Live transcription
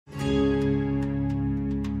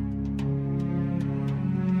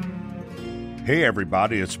Hey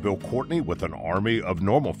everybody, it's Bill Courtney with an army of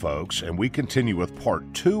normal folks, and we continue with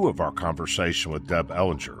part 2 of our conversation with Deb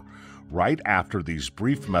Ellinger, right after these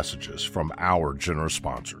brief messages from our generous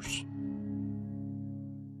sponsors.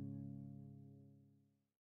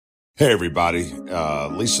 Hey everybody,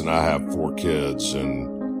 Lisa and I have 4 kids,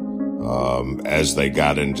 and as they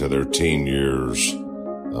got into their teen years,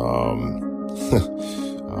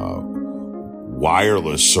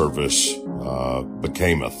 wireless service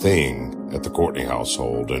became a thing at the Courtney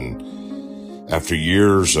household. And after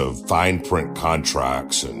years of fine print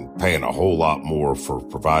contracts and paying a whole lot more for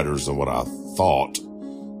providers than what I thought,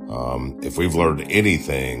 if we've learned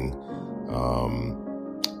anything,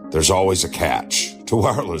 there's always a catch to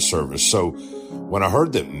wireless service. So when I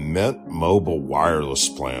heard that Mint Mobile wireless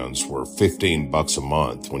plans were $15 a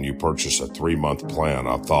month when you purchase a 3-month plan,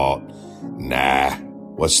 I thought, nah,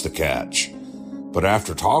 what's the catch? But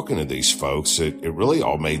after talking to these folks, it really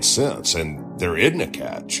all made sense, and there isn't a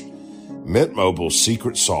catch. Mint Mobile's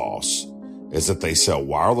secret sauce is that they sell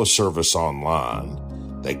wireless service online,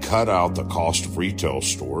 they cut out the cost of retail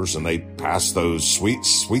stores, and they pass those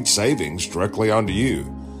sweet savings directly onto you.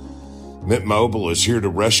 Mint Mobile is here to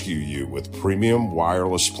rescue you with premium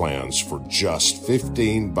wireless plans for just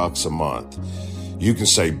 $15 a month. You can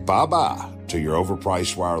say bye-bye to your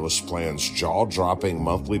overpriced wireless plans, jaw-dropping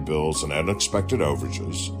monthly bills, and unexpected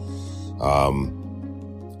overages.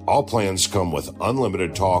 All plans come with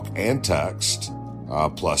unlimited talk and text,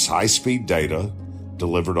 plus high-speed data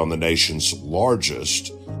delivered on the nation's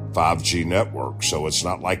largest 5G network. So it's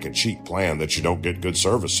not like a cheap plan that you don't get good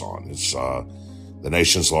service on. It's the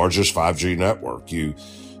nation's largest 5G network. You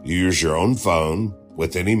use your own phone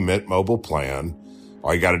with any Mint Mobile plan.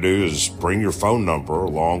 All you got to do is bring your phone number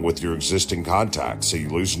along with your existing contacts, so you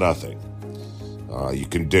lose nothing. You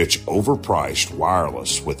can ditch overpriced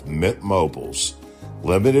wireless with Mint Mobile's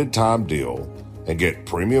limited time deal and get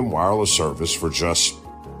premium wireless service for just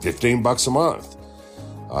 $15 a month.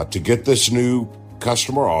 To get this new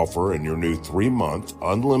customer offer and your new 3-month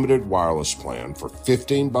unlimited wireless plan for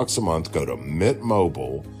 $15 a month, go to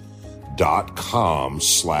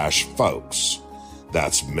mintmobile.com/folks.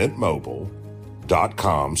 That's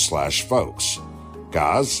mintmobile.com/folks.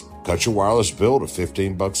 Guys, cut your wireless bill to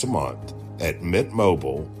 $15 a month at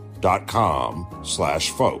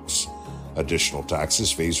mintmobile.com/folks. Additional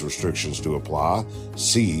taxes, fees, restrictions do apply.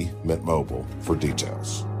 See Mint Mobile for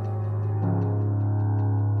details.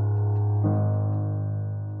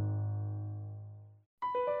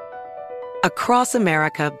 Across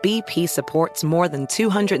America, BP supports more than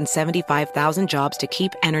 275,000 jobs to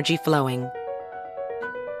keep energy flowing.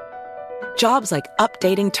 Jobs like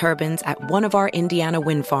updating turbines at one of our Indiana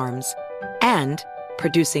wind farms and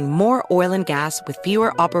producing more oil and gas with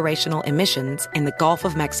fewer operational emissions in the Gulf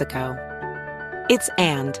of Mexico. It's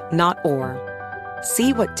and, not or.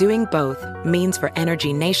 See what doing both means for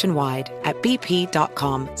energy nationwide at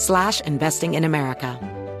bp.com/investing in America.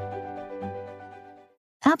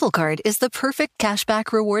 Apple Card is the perfect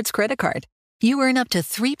cashback rewards credit card. You earn up to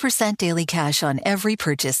 3% daily cash on every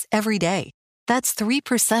purchase every day. That's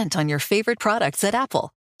 3% on your favorite products at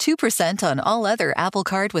Apple, 2% on all other Apple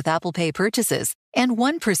Card with Apple Pay purchases, and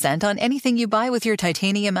 1% on anything you buy with your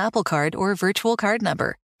titanium Apple Card or virtual card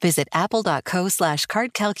number. Visit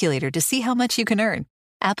apple.co/card calculator to see how much you can earn.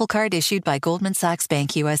 Apple Card issued by Goldman Sachs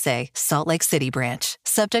Bank USA, Salt Lake City branch.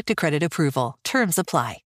 Subject to credit approval. Terms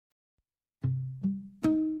apply.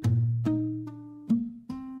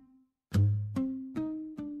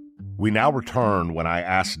 We now return when I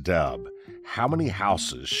asked Deb how many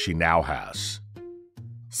houses she now has.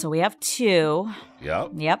 So we have 2.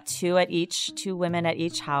 Yep. 2 at each, 2 women at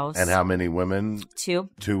each house. And how many women? 2.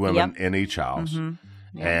 2 women in each house. Mm-hmm.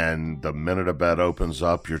 Yep. And the minute a bed opens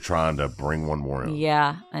up, you're trying to bring one more in.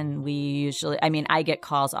 Yeah. And we usually, I get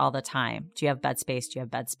calls all the time. Do you have bed space? Do you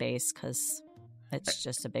have bed space? Because it's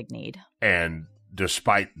just a big need. And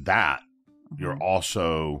despite that, you're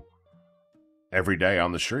also every day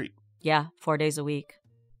on the street. Yeah. 4 days a week.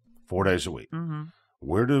 4 days a week. Mm-hmm.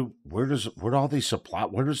 Where do all these supply?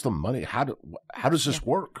 Where does the money? How does this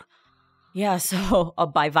work? Yeah, so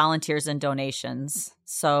by volunteers and donations.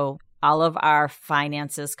 So all of our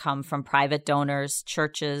finances come from private donors,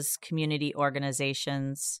 churches, community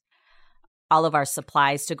organizations. All of our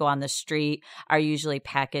supplies to go on the street are usually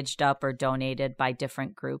packaged up or donated by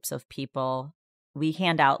different groups of people. We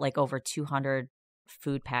hand out like over 200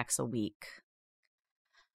 food packs a week.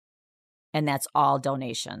 And that's all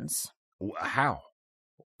donations. How?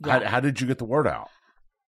 Yeah. How did you get the word out?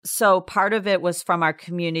 So part of it was from our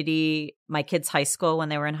community, my kids' high school when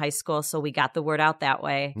they were in high school. So we got the word out that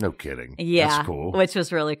way. No kidding. Yeah. That's cool. Which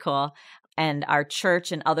was really cool. and our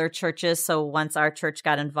church and other churches. So once our church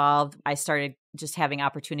got involved, I started just having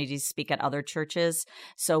opportunities to speak at other churches.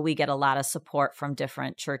 So we get a lot of support from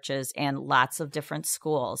different churches and lots of different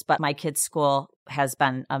schools. But my kids' school has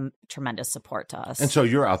been a tremendous support to us. And so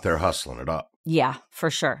you're out there hustling it up. Yeah, for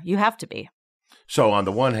sure. You have to be. So on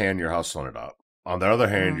the one hand, you're hustling it up. On the other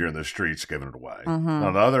hand, you're in the streets giving it away.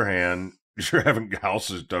 On the other hand, you're having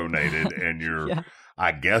houses donated and you're,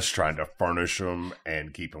 I guess, trying to furnish them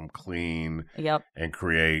and keep them clean and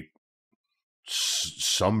create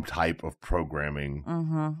some type of programming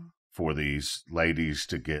for these ladies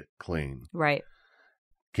to get clean. Right.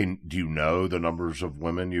 Do you know the numbers of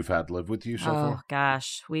women you've had live with you so far? Oh,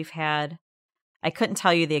 gosh. I couldn't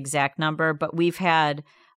tell you the exact number, but we've had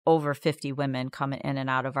over 50 women coming in and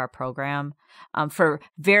out of our program for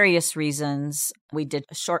various reasons. We did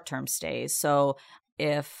short-term stays. So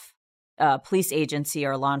if a police agency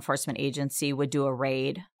or a law enforcement agency would do a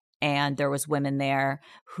raid and there was women there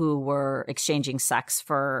who were exchanging sex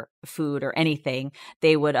for food or anything,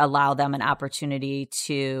 they would allow them an opportunity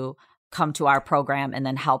to come to our program and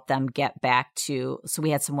then help them get back to. So we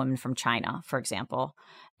had some women from China, for example.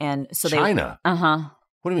 And so China? Uh-huh.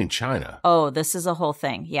 What do you mean China? Oh, this is a whole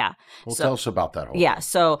thing. Yeah. Well, tell us about that whole thing.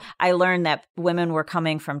 So I learned that women were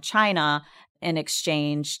coming from China in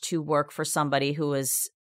exchange to work for somebody who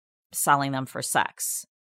was selling them for sex.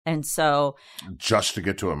 And so. Just to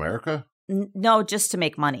get to America? No, just to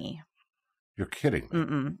make money. You're kidding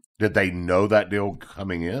me. Did they know that deal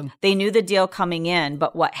coming in? They knew the deal coming in,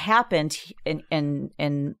 but what happened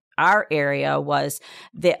in our area was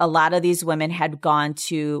that a lot of these women had gone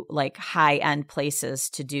to like high-end places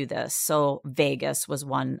to do this. So Vegas was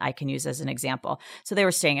one I can use as an example. So they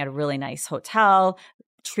were staying at a really nice hotel,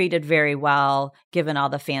 treated very well, given all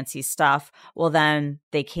the fancy stuff. Well, then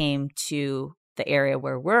they came to the area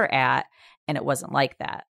where we're at, and it wasn't like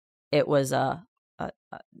that. It was a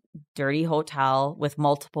dirty hotel with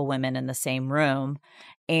multiple women in the same room,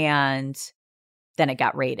 and then it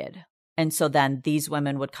got raided. And so then these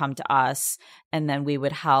women would come to us, and then we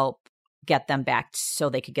would help get them back so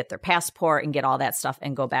they could get their passport and get all that stuff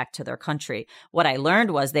and go back to their country. What I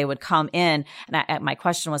learned was they would come in, and my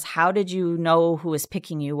question was, how did you know who was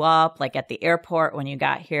picking you up, like at the airport when you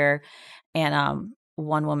got here? And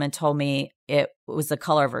one woman told me it was the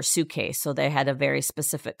color of her suitcase. So they had a very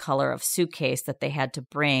specific color of suitcase that they had to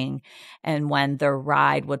bring. And when their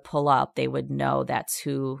ride would pull up, they would know that's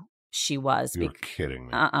who she was. You're kidding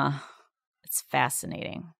me. It's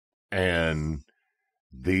fascinating. And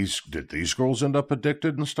did these girls end up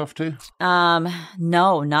addicted and stuff too?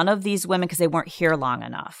 No, none of these women, because they weren't here long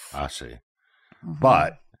enough. I see.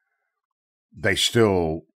 But they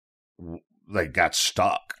got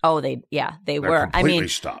stuck. Oh, they were. Completely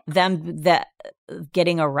stuck. Them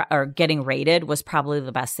getting raided was probably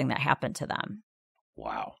the best thing that happened to them.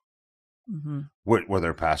 Wow. Were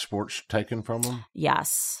their passports taken from them?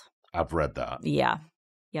 Yes. I've read that. Yeah.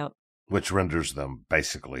 Yep. Which renders them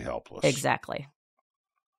basically helpless. Exactly.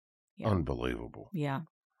 Yeah. Unbelievable. Yeah.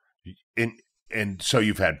 And so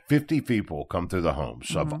you've had 50 people come through the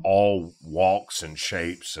homes of all walks and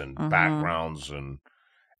shapes and backgrounds and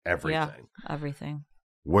everything. Yeah, everything.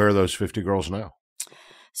 Where are those 50 girls now?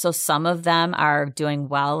 So some of them are doing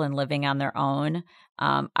well and living on their own.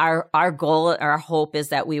 Our goal, our hope is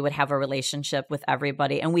that we would have a relationship with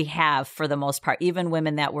everybody. And we have, for the most part. Even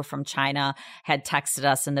women that were from China had texted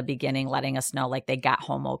us in the beginning, letting us know like they got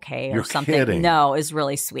home okay or You're something. Kidding. No, it's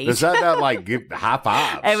really sweet. Does that not like give high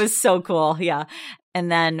fives? It was so cool. Yeah.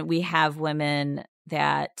 And then we have women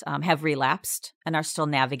that have relapsed and are still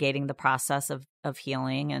navigating the process of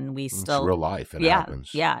healing. And it's real life. It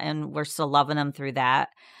happens. Yeah. And we're still loving them through that.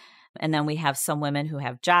 And then we have some women who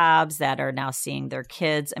have jobs that are now seeing their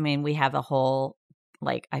kids. I mean, we have a whole,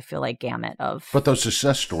 I feel like gamut of. But those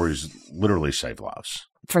success stories literally save lives.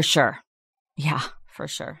 For sure. Yeah, for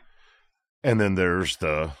sure. And then there's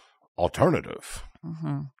the alternative.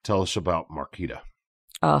 Tell us about Marquita.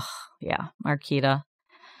 Oh, yeah. Marquita.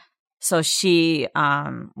 So she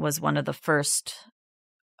was one of the first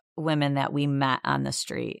women that we met on the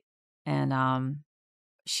street. And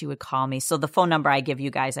she would call me. So the phone number I give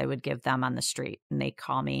you guys, I would give them on the street. And they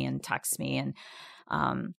call me and text me and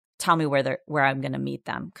tell me where I'm going to meet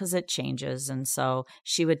them because it changes. And so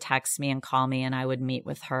she would text me and call me and I would meet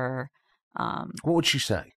with her. What would she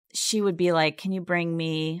say? She would be like, can you bring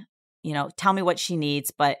me, tell me what she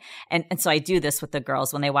needs. And so I do this with the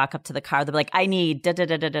girls when they walk up to the car. They're like, I need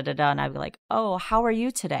da-da-da-da-da-da. And I'd be like, oh, how are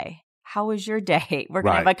you today? How was your day? We're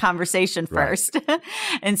going to have a conversation first. Right.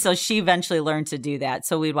 And so she eventually learned to do that.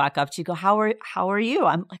 So we'd walk up, she'd go, how are you?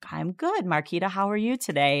 I'm like, I'm good. Marquita, how are you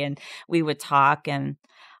today? And we would talk and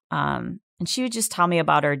And she would just tell me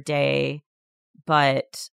about her day.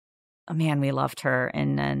 But, man, we loved her.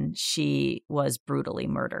 And then she was brutally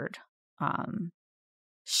murdered,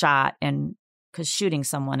 shot. And because shooting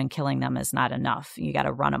someone and killing them is not enough. You got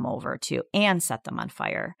to run them over, too, and set them on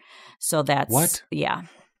fire. So that's... What? Yeah.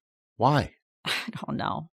 Why? I don't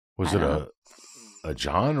know. Was it a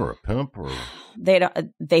John or a pimp? Or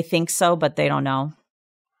They think so, but they don't know.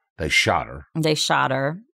 They shot her. They shot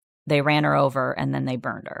her. They ran her over, and then they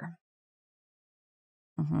burned her.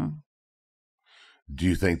 Mm-hmm. Do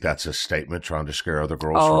you think that's a statement trying to scare other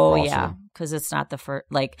girls? Oh, from yeah, because it's not the first.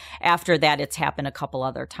 Like, after that, it's happened a couple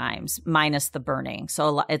other times, minus the burning.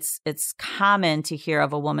 So it's common to hear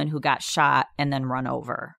of a woman who got shot and then run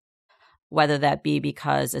over, whether that be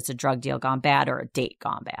because it's a drug deal gone bad or a date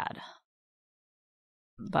gone bad.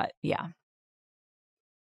 But, yeah.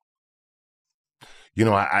 You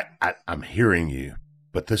know, I'm hearing you,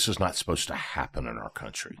 but this is not supposed to happen in our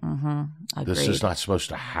country. Mm-hmm. Agreed. This is not supposed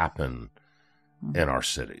to happen in our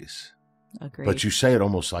cities. Agreed. But you say it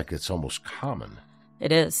almost like it's almost common.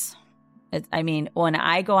 It is. I mean, when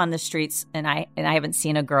I go on the streets and I haven't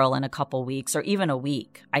seen a girl in a couple weeks or even a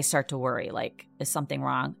week, I start to worry, like, is something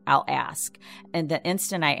wrong? I'll ask. And the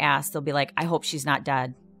instant I ask, they'll be like, I hope she's not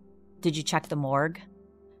dead. Did you check the morgue?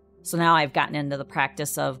 So now I've gotten into the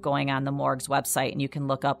practice of going on the morgue's website, and you can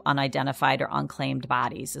look up unidentified or unclaimed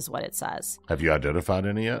bodies is what it says. Have you identified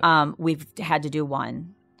any yet? We've had to do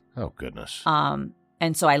one. Oh, goodness. And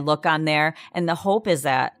so I look on there, and the hope is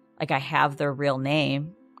that, like, I have their real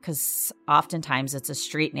name, because oftentimes it's a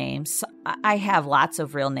street name. So I have lots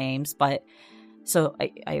of real names, but so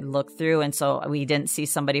I look through, and so we didn't see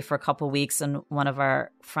somebody for a couple weeks, and one of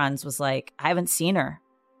our friends was like, I haven't seen her.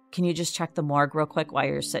 Can you just check the morgue real quick while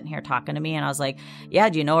you're sitting here talking to me? And I was like, yeah,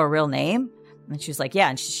 do you know her real name? And she was like, yeah.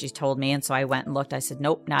 And she told me. And so I went and looked. I said,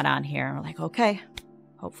 nope, not on here. And I'm like, okay,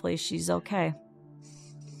 hopefully she's okay.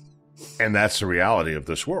 And that's the reality of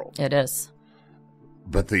this world. It is.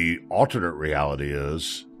 But the alternate reality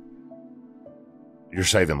is you're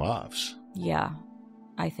saving lives. Yeah,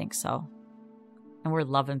 I think so. And we're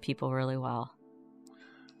loving people really well.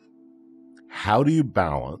 How do you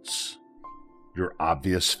balance your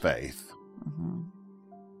obvious faith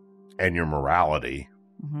and your morality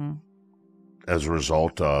as a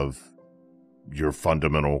result of your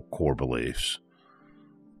fundamental core beliefs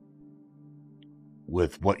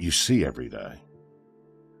with what you see every day?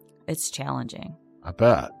 It's challenging. I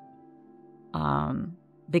bet.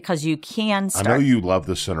 Because you can start... I know you love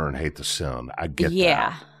the sinner and hate the sin. I get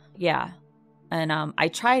that. Yeah. And I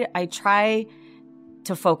try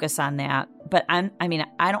to focus on that, but I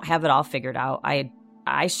don't have it all figured out.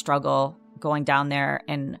 I struggle going down there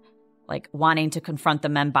and, like, wanting to confront the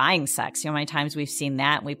men buying sex. You know how many times we've seen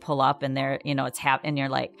that, and we pull up and they're, it's happening, and you're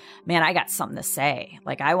like, man, I got something to say.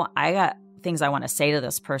 Like, I got things I want to say to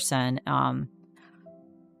this person, and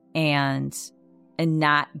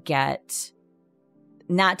not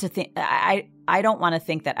to think, I don't want to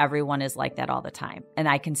think that everyone is like that all the time. And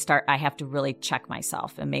I have to really check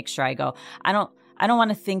myself and make sure I go, I don't want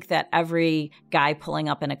to think that every guy pulling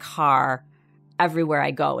up in a car everywhere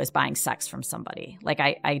I go is buying sex from somebody. Like,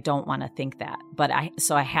 I don't want to think that, but I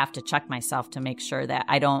have to check myself to make sure that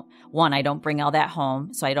I don't bring all that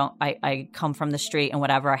home. So I come from the street, and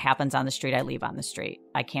whatever happens on the street, I leave on the street.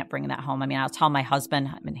 I can't bring that home. I mean, I'll tell my husband,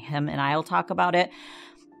 and him and I'll talk about it,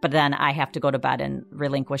 but then I have to go to bed and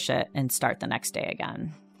relinquish it and start the next day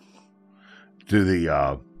again.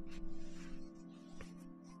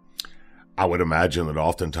 I would imagine that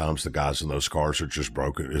oftentimes the guys in those cars are just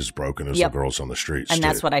as broken as the girls on the streets. And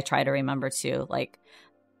that's what I try to remember too. Like,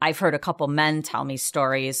 I've heard a couple men tell me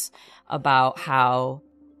stories about how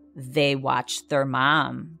they watched their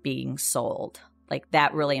mom being sold. Like,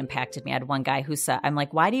 that really impacted me. I had one guy who said, I'm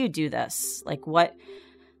like, why do you do this? Like, why?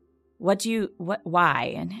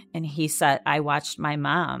 And he said, I watched my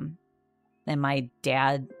mom and my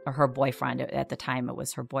dad, or her boyfriend at the time, it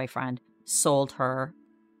was her boyfriend, sold her.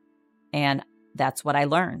 And that's what I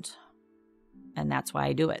learned. And that's why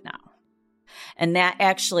I do it now. And that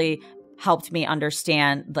actually helped me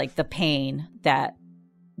understand, like, the pain that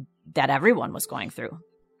everyone was going through,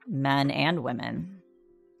 men and women.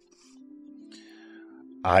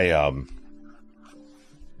 You're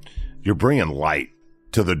bringing light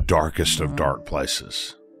to the darkest of dark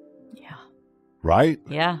places. Yeah. Right?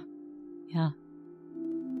 Yeah. Yeah.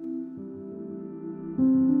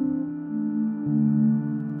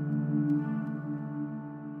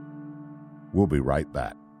 We'll be right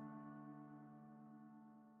back.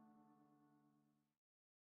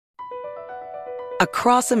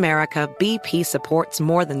 Across America, BP supports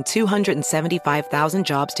more than 275,000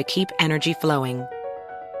 jobs to keep energy flowing.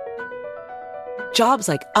 Jobs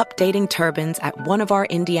like updating turbines at one of our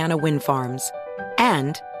Indiana wind farms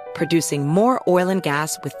and producing more oil and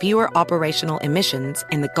gas with fewer operational emissions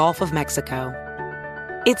in the Gulf of Mexico.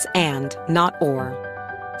 It's and, not or.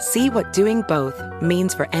 See what doing both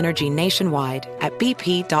means for energy nationwide at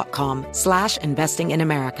bp.com/investing in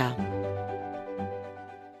America.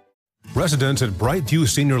 Residents at Brightview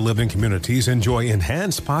Senior Living Communities enjoy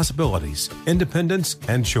enhanced possibilities, independence,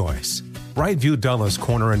 and choice. Brightview Dulles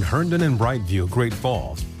Corner in Herndon and Brightview, Great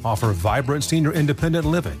Falls, offer vibrant senior independent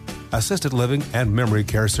living, assisted living, and memory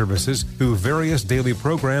care services through various daily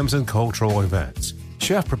programs and cultural events.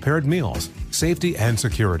 Chef-prepared meals, safety and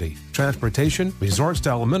security, transportation,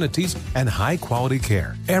 resort-style amenities, and high-quality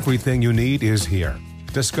care. Everything you need is here.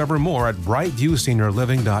 Discover more at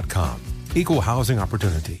brightviewseniorliving.com. Equal housing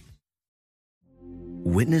opportunity.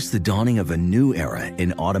 Witness the dawning of a new era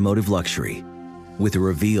in automotive luxury with a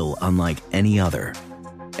reveal unlike any other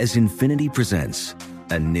as Infiniti presents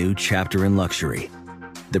a new chapter in luxury,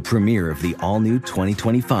 the premiere of the all-new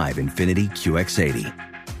 2025 Infiniti QX80.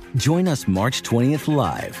 Join us March 20th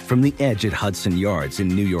live from the Edge at Hudson Yards in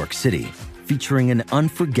New York City, featuring an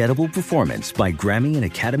unforgettable performance by Grammy and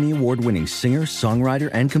Academy Award-winning singer, songwriter,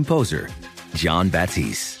 and composer Jon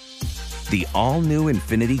Batiste. The all-new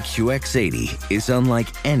Infiniti QX80 is unlike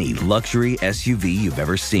any luxury SUV you've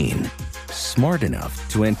ever seen. Smart enough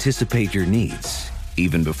to anticipate your needs,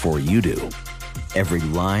 even before you do. Every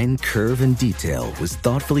line, curve, and detail was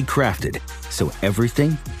thoughtfully crafted, so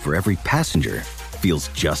everything for every passenger feels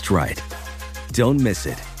just right. Don't miss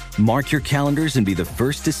it. Mark your calendars and be the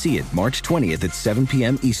first to see it March 20th at 7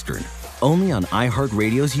 p.m. Eastern, only on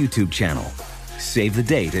iHeartRadio's YouTube channel. Save the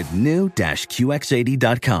date at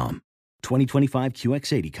new-QX80.com. 2025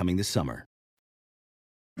 QX80 coming this summer.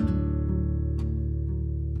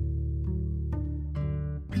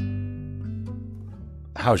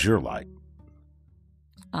 How's your life?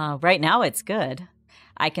 Right now, it's good.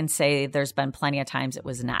 I can say there's been plenty of times it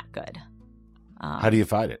was not good. How do you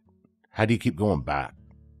fight it? How do you keep going back?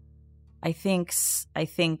 I think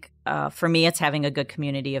for me, it's having a good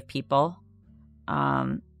community of people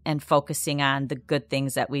and focusing on the good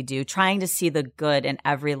things that we do, trying to see the good in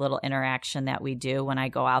every little interaction that we do when I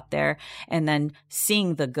go out there, and then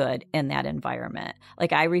seeing the good in that environment.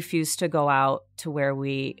 Like, I refuse to go out to where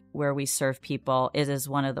we serve people. It is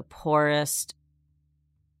one of the poorest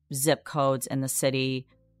zip codes in the city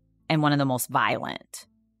and one of the most violent.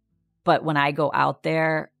 But when I go out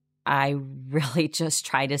there, I really just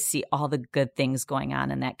try to see all the good things going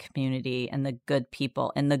on in that community and the good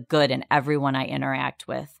people and the good in everyone I interact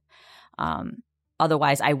with.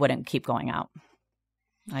 Otherwise, I wouldn't keep going out.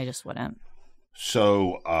 I just wouldn't.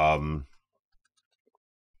 So,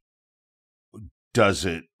 does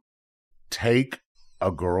it take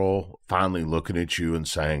a girl finally looking at you and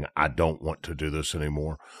saying, I don't want to do this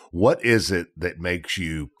anymore? What is it that makes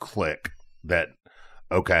you click that,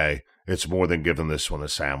 okay, it's more than giving this one a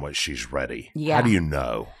sandwich, she's ready? Yeah. How do you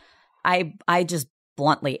know? I just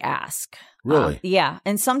bluntly ask. Really? Yeah.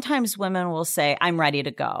 And sometimes women will say, I'm ready to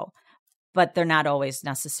go, but they're not always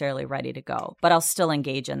necessarily ready to go. But I'll still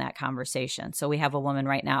engage in that conversation. So we have a woman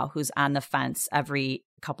right now who's on the fence every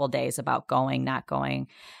couple days about going, not going.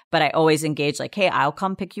 But I always engage, like, hey, I'll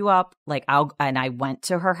come pick you up. And I went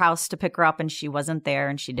to her house to pick her up and she wasn't there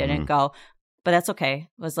and she didn't go. But that's okay.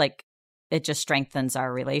 It was like, it just strengthens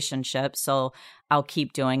our relationship. So I'll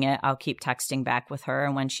keep doing it. I'll keep texting back with her.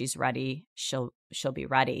 And when she's ready, she'll be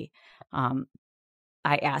ready. I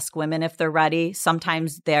ask women if they're ready.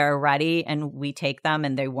 Sometimes they're ready and we take them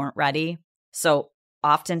and they weren't ready. So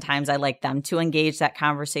oftentimes I like them to engage that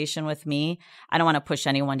conversation with me. I don't want to push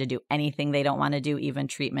anyone to do anything they don't want to do, even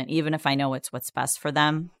treatment, even if I know it's what's best for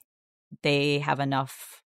them. They have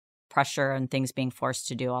enough pressure and things being forced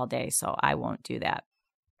to do all day. So I won't do that.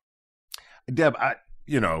 Deb,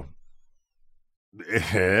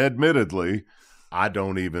 admittedly, I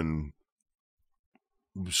don't even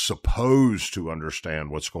suppose to understand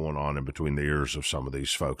what's going on in between the ears of some of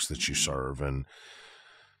these folks that you serve. And,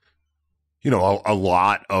 a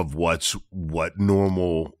lot of what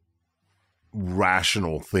normal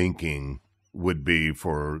rational thinking would be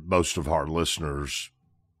for most of our listeners,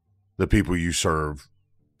 the people you serve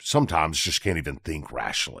sometimes just can't even think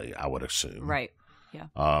rationally, I would assume. Right. Yeah.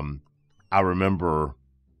 I remember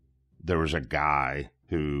there was a guy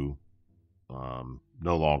who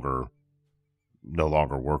no longer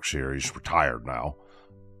works here. He's retired now,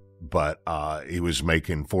 but he was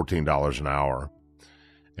making $14 an hour,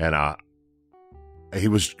 and he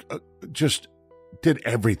was just did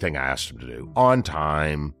everything I asked him to do on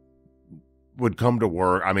time. Would come to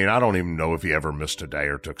work. I mean, I don't even know if he ever missed a day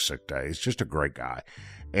or took sick days. Just a great guy,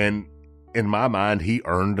 and in my mind, he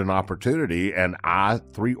earned an opportunity, and I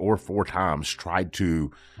 3 or 4 times tried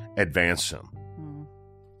to advance him.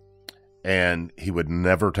 And he would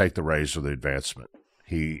never take the raise or the advancement.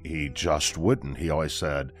 He just wouldn't. He always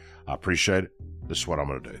said, I appreciate it. This is what I'm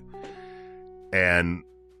going to do. And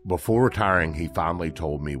before retiring, he finally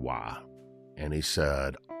told me why. And he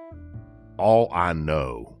said, all I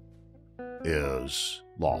know is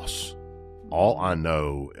loss. All I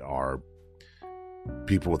know are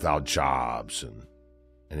people without jobs.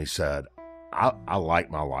 And he said, I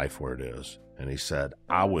like my life where it is. And he said,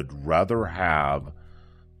 I would rather have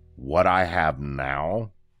what I have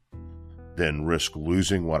now than risk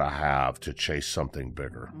losing what I have to chase something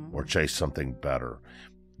bigger or chase something better.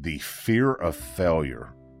 The fear of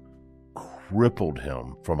failure crippled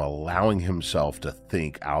him from allowing himself to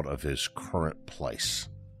think out of his current place.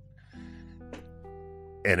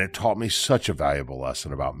 And it taught me such a valuable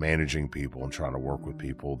lesson about managing people and trying to work with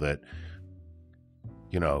people that,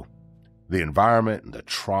 you know, the environment and the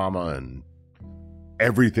trauma and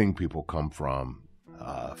everything people come from,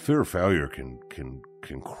 fear of failure can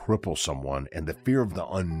cripple someone, and the fear of the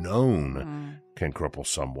unknown can cripple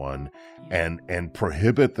someone and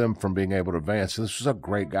prohibit them from being able to advance. This was a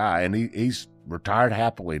great guy, and he's retired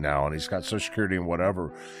happily now, and he's got Social Security and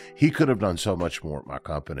whatever. He could have done so much more at my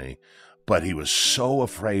company, but he was so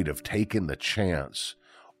afraid of taking the chance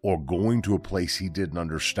or going to a place he didn't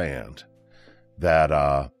understand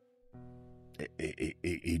that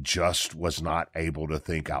he just was not able to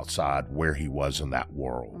think outside where he was in that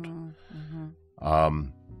world.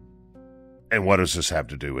 And what does this have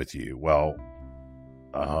to do with you? Well,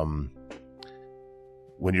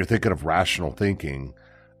 when you're thinking of rational thinking,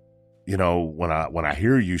 you know, when I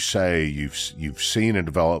hear you say you've seen and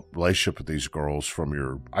developed a relationship with these girls from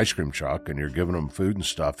your ice cream truck, and you're giving them food and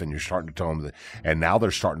stuff, and you're starting to tell them that, and now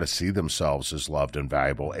they're starting to see themselves as loved and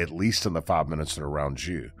valuable, at least in the 5 minutes that are around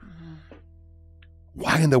you.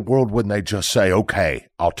 Why in the world wouldn't they just say, okay,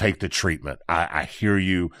 I'll take the treatment. I hear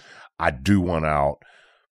you. I do want out.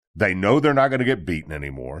 They know they're not going to get beaten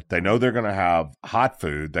anymore. They know they're going to have hot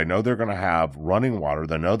food. They know they're going to have running water.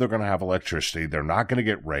 They know they're going to have electricity. They're not going to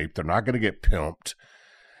get raped. They're not going to get pimped.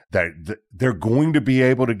 They're going to be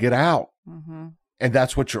able to get out. And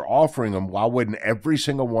that's what you're offering them. Why wouldn't every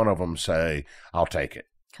single one of them say, I'll take it?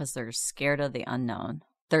 Because they're scared of the unknown.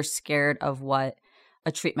 They're scared of what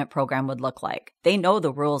a treatment program would look like. They know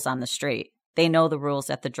the rules on the street. They know the rules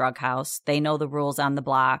at the drug house. They know the rules on the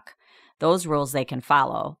block. Those rules they can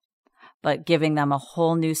follow. But giving them a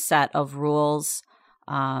whole new set of rules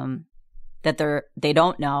that they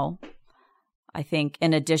don't know, I think,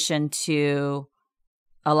 in addition to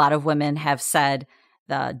a lot of women have said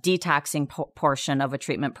the detoxing portion of a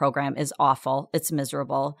treatment program is awful. It's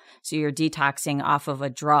miserable. So you're detoxing off of a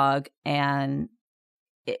drug, and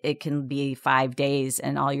it can be 5 days,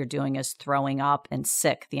 and all you're doing is throwing up and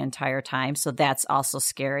sick the entire time. So that's also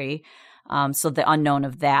scary. So the unknown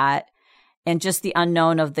of that, and just the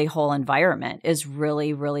unknown of the whole environment, is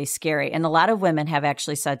really, really scary. And a lot of women have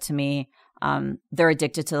actually said to me, they're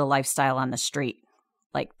addicted to the lifestyle on the street.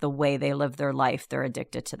 Like the way they live their life, they're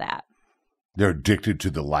addicted to that. They're addicted to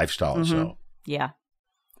the lifestyle itself. Yeah.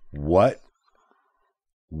 What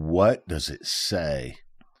does it say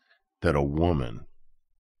that a woman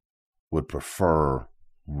would prefer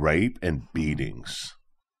rape and beatings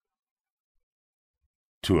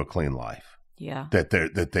to a clean life? Yeah.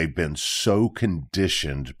 That they've been so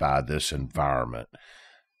conditioned by this environment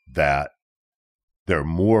that they're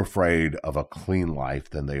more afraid of a clean life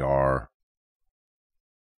than they are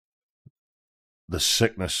the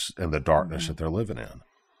sickness and the darkness that they're living in.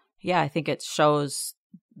 Yeah, I think it shows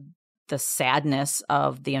the sadness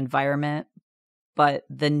of the environment, but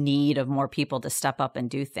the need of more people to step up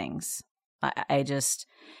and do things.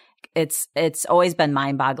 It's always been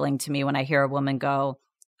mind-boggling to me when I hear a woman go,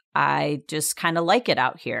 I just kind of like it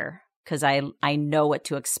out here because I know what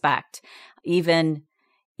to expect. Even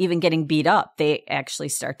getting beat up, they actually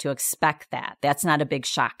start to expect that. That's not a big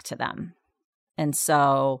shock to them. And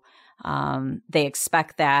so they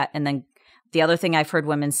expect that. And then the other thing I've heard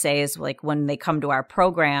women say is, like, when they come to our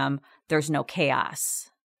program, there's no chaos.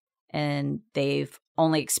 And they've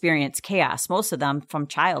only experienced chaos, most of them from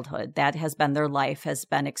childhood. That has been their life, has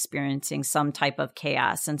been experiencing some type of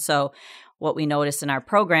chaos. And so what we notice in our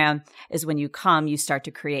program is when you come, you start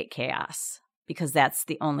to create chaos, because that's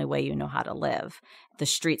the only way you know how to live. The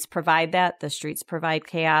streets provide that. The streets provide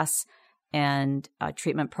chaos, and a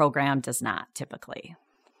treatment program does not typically.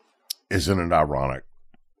 Isn't it ironic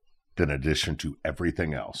that in addition to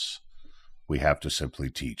everything else, we have to simply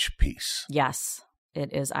teach peace? Yes,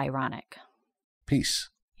 it is ironic. Peace.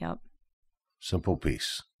 Yep. Simple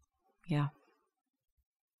peace. Yeah.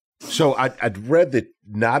 So I'd read that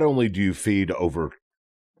not only do you feed over,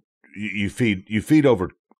 you feed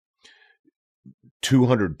over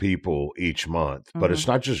 200 people each month, but it's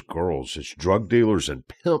not just girls, it's drug dealers and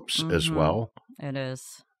pimps as well. It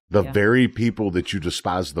is. The very people that you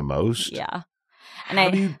despise the most. Yeah. And How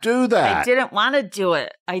do you do that? I didn't want to do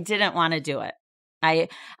it. I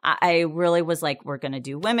really was like, we're going to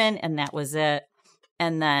do women, and that was it.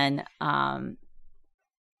 And then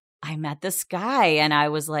I met this guy, and I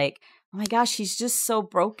was like, oh my gosh, he's just so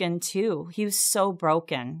broken too. He was so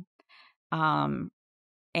broken, and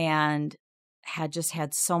had just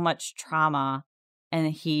had so much trauma,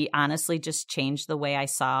 and he honestly just changed the way I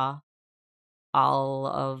saw all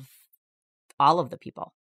of the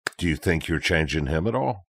people. Do you think you're changing him at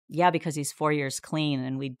all? Yeah, because he's 4 years clean,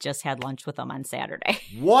 and we just had lunch with him on Saturday.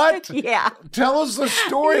 What? Yeah. Tell us the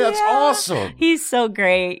story. That's awesome. He's so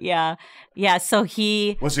great. Yeah. Yeah. So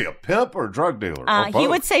Was he a pimp or a drug dealer? Or he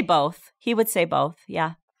would say both.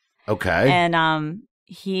 Yeah. Okay. And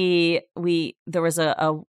there was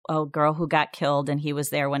a girl who got killed, and he was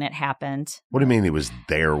there when it happened. What do you mean he was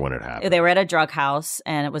there when it happened? They were at a drug house,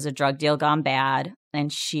 and it was a drug deal gone bad,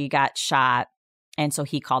 and she got shot. And so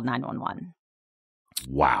he called 911.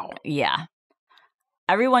 Wow. Yeah.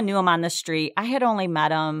 Everyone knew him on the street. I had only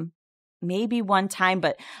met him maybe one time,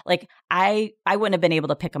 but like I wouldn't have been able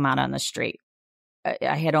to pick him out on the street.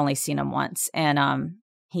 I had only seen him once. And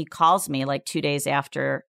he calls me like 2 days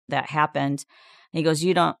after that happened. And he goes,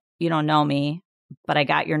 you don't know me, but I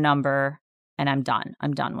got your number and I'm done.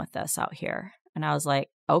 I'm done with this out here. And I was like,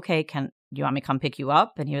 okay, you want me to come pick you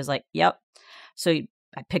up? And he was like, yep. So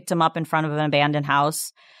I picked him up in front of an abandoned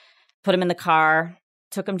house, put him in the car,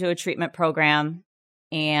 took him to a treatment program,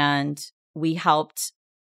 and we helped.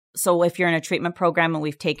 So if you're in a treatment program and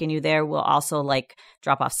we've taken you there, we'll also like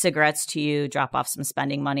drop off cigarettes to you, drop off some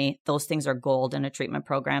spending money. Those things are gold in a treatment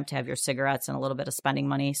program, to have your cigarettes and a little bit of spending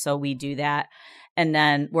money. So we do that. And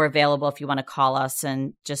then we're available if you want to call us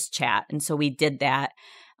and just chat. And so we did that.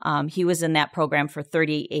 He was in that program for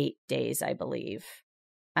 38 days, I believe.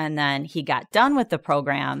 And then he got done with the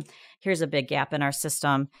program. Here's a big gap in our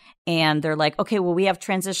system. And they're like, okay, well, we have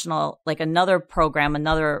transitional, like another program,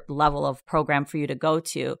 another level of program for you to go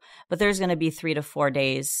to. But there's going to be 3 to 4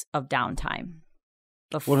 days of downtime.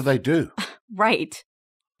 What do they do? Right.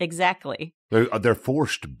 Exactly. They're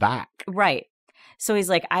forced back. Right. So he's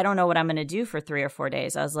like, I don't know what I'm going to do for 3 or 4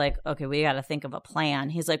 days. I was like, okay, we got to think of a plan.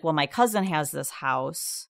 He's like, well, my cousin has this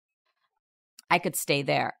house. I could stay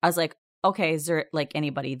there. I was like, okay, is there like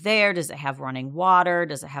anybody there? Does it have running water?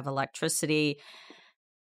 Does it have electricity?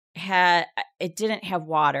 It didn't have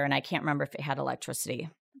water, and I can't remember if it had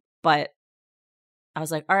electricity. But I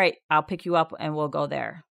was like, all right, I'll pick you up and we'll go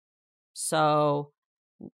there. So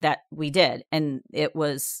that we did. And it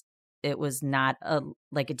was not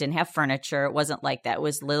like it didn't have furniture. It wasn't like that. It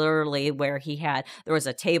was literally where there was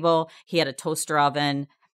a table, he had a toaster oven,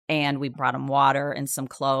 and we brought him water and some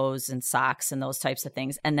clothes and socks and those types of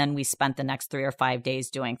things. And then we spent the next 3 or 5 days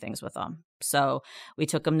doing things with him. So we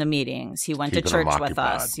took him to meetings. He went to church with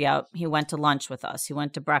us. Yeah. He went to lunch with us. He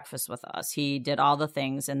went to breakfast with us. He did all the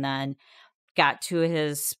things, and then got to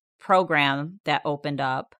his program that opened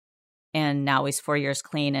up. And now he's 4 years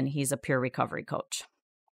clean, and he's a peer recovery coach.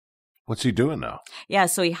 What's he doing now? Yeah.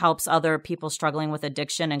 So he helps other people struggling with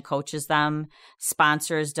addiction and coaches them,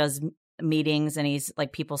 sponsors, does meetings, and he's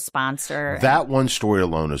like people's sponsor. That one story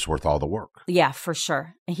alone is worth all the work. Yeah, for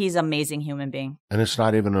sure. He's an amazing human being. And it's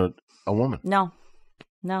not even a woman. No.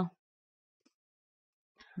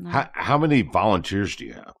 How many volunteers do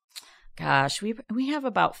you have? Gosh, we have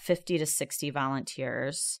about 50 to 60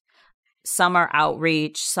 volunteers. Some are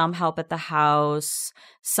outreach, some help at the house,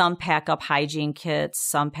 some pack up hygiene kits,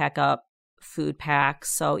 some pack up food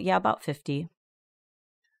packs. So yeah, about 50.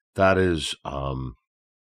 That is, I'm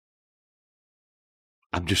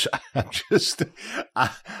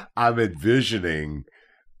envisioning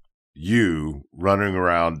you running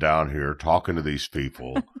around down here talking to these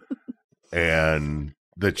people and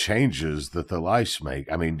the changes that their lives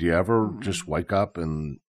make. I mean, do you ever just wake up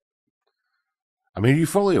and, are you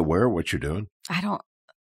fully aware of what you're doing?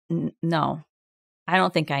 No, I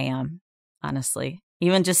don't think I am, honestly.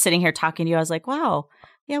 Even just sitting here talking to you, I was like, wow,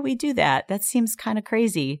 yeah, we do that. That seems kind of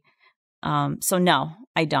crazy. So no,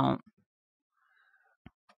 I don't.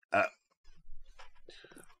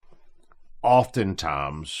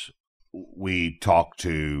 Oftentimes we talk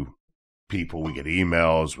to people, we get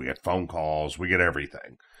emails, we get phone calls, we get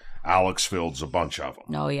everything. Alex fields a bunch of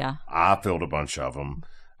them. Oh, yeah. I filled a bunch of them.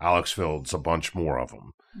 Alex fields a bunch more of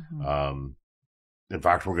them. Mm-hmm. In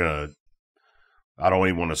fact, we're going I don't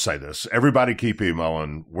even want to say this. Everybody keep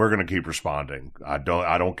emailing. We're going to keep responding. I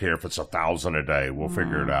don't care if it's 1,000 a day. We'll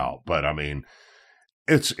figure it out. But I mean,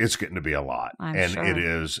 it's getting to be a lot. And it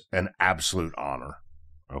is an absolute honor.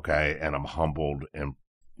 Okay. And I'm humbled and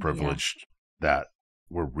privileged that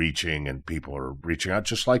we're reaching and people are reaching out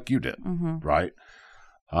just like you did. Right.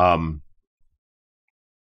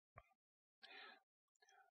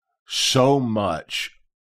 So much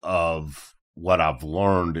of what I've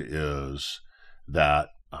learned is that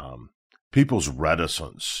people's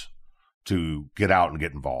reticence to get out and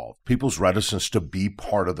get involved, people's reticence to be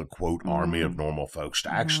part of the, quote, army of normal folks,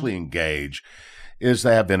 to actually engage, is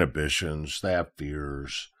they have inhibitions, they have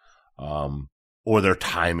fears, or their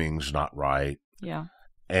timing's not right. Yeah.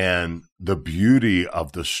 And the beauty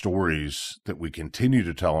of the stories that we continue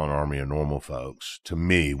to tell on Army of Normal Folks, to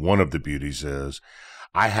me, one of the beauties is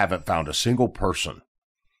I haven't found a single person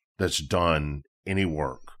that's done any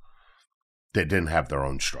work that didn't have their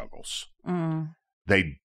own struggles.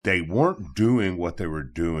 They weren't doing what they were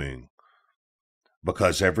doing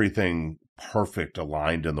because everything perfect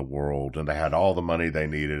aligned in the world and they had all the money they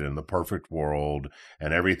needed in the perfect world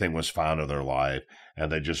and everything was fine in their life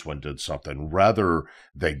and they just went and did something. Rather,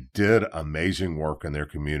 they did amazing work in their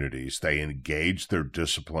communities. They engaged their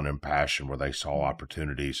discipline and passion where they saw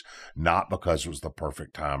opportunities, not because it was the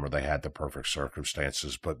perfect time or they had the perfect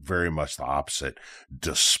circumstances, but very much the opposite,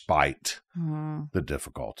 despite the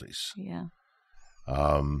difficulties. Yeah.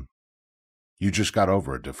 You just got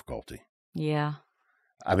over a difficulty. Yeah.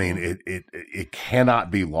 I mean, it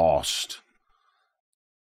cannot be lost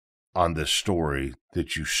on this story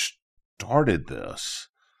that you started this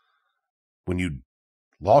when you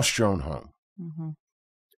lost your own home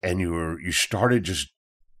and you started just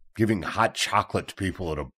giving hot chocolate to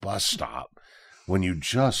people at a bus stop when you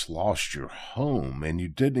just lost your home and you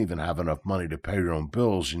didn't even have enough money to pay your own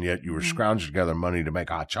bills, and yet you were scrounging together money to make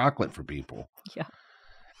hot chocolate for people. Yeah.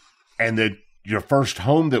 And that your first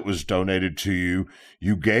home that was donated to you,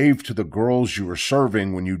 you gave to the girls you were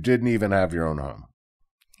serving when you didn't even have your own home.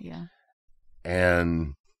 Yeah.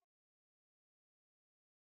 And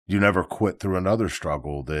you never quit through another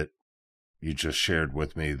struggle that you just shared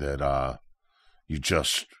with me that you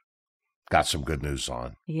just got some good news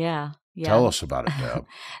on. Yeah. Yeah. Tell us about it,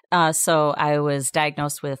 Deb. So I was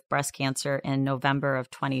diagnosed with breast cancer in November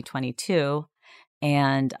of 2022.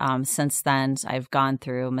 And since then, I've gone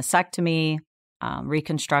through mastectomy,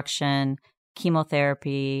 reconstruction,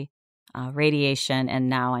 chemotherapy, radiation, and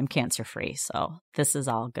now I'm cancer-free. So this is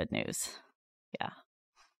all good news. Yeah.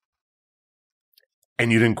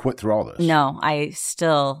 And you didn't quit through all this? No, I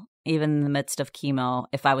still, even in the midst of chemo,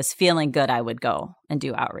 if I was feeling good, I would go and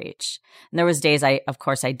do outreach. And there was days of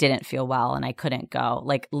course, I didn't feel well and I couldn't go,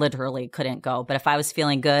 like literally couldn't go. But if I was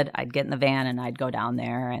feeling good, I'd get in the van and I'd go down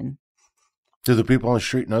there. And do the people on the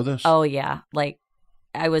street know this? Oh, yeah. Like,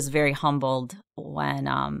 I was very humbled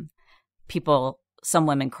when some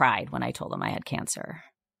women cried when I told them I had cancer.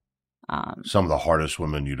 Some of the hardest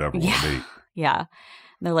women you'd ever want to meet. Yeah.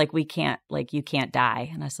 And they're like, you can't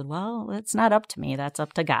die. And I said, well, it's not up to me. That's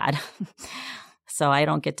up to God. So I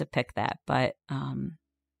don't get to pick that. But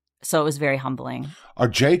so it was very humbling. Are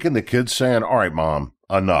Jake and the kids saying, all right, Mom,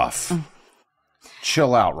 enough.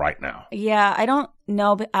 Chill out right now? Yeah, I don't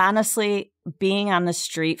know. But honestly, being on the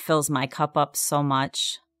street fills my cup up so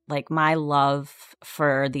much. Like, my love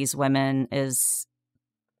for these women is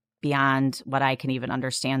beyond what I can even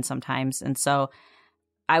understand sometimes. And so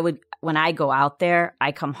when I go out there,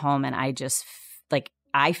 I come home and I just,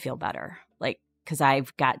 I feel better. Because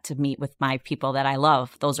I've got to meet with my people that I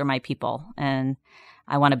love. Those are my people. And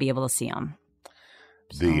I want to be able to see them.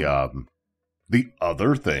 So. The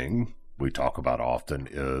other thing we talk about often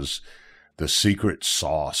is the secret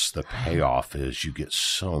sauce. The payoff is you get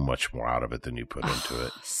so much more out of it than you put into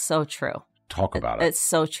it. So true. Talk about it. It's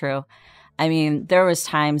so true. I mean, there was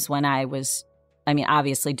times when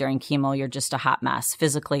obviously during chemo, you're just a hot mess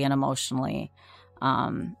physically and emotionally.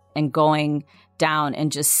 And going down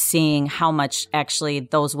and just seeing how much actually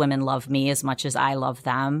those women love me as much as I love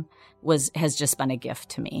them has just been a gift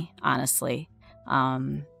to me, honestly.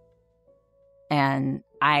 And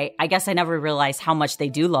I guess I never realized how much they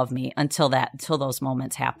do love me until those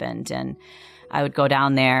moments happened. And I would go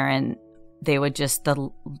down there and they would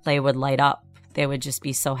light up. They would just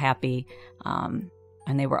be so happy. And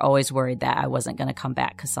they were always worried that I wasn't going to come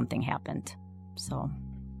back because something happened. So.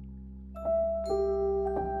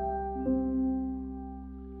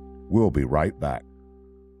 We'll be right back.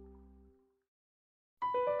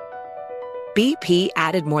 BP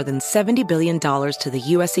added more than $70 billion to the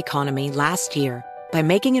U.S. economy last year by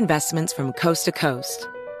making investments from coast to coast.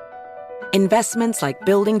 investments like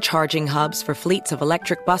building charging hubs for fleets of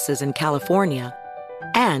electric buses in California,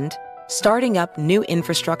 and starting up new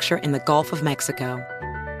infrastructure in the Gulf of Mexico.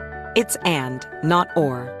 It's and, not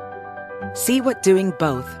or. See what doing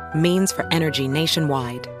both means for energy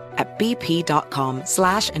nationwide at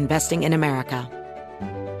bp.com/investing in America.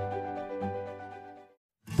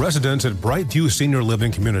 Residents at Brightview Senior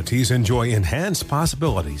Living Communities enjoy enhanced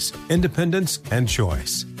possibilities, independence, and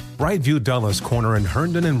choice. Brightview Dulles Corner in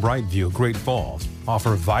Herndon and Brightview, Great Falls,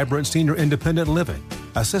 offer vibrant senior independent living,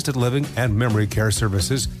 assisted living, and memory care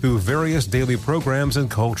services through various daily programs and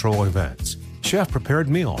cultural events. Chef-prepared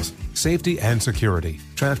meals, safety and security,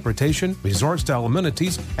 transportation, resort-style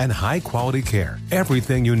amenities, and high-quality care.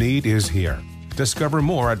 Everything you need is here. Discover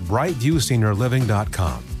more at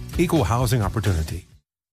brightviewseniorliving.com. Equal housing opportunity.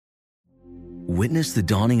 Witness the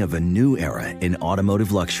dawning of a new era in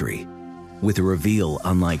automotive luxury with a reveal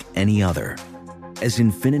unlike any other as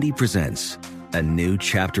Infiniti presents a new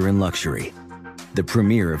chapter in luxury, the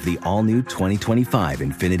premiere of the all-new 2025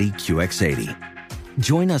 Infiniti QX80.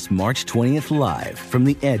 Join us March 20th live from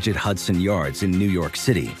the Edge at Hudson Yards in New York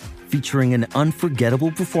City, featuring an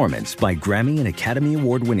unforgettable performance by Grammy and Academy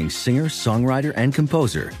Award-winning singer, songwriter, and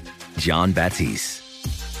composer, Jon Batiste.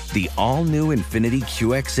 The all-new Infiniti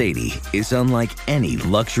QX80 is unlike any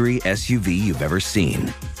luxury SUV you've ever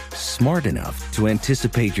seen. Smart enough to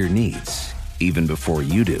anticipate your needs, even before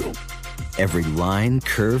you do. Every line,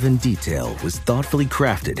 curve, and detail was thoughtfully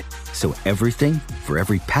crafted, so everything for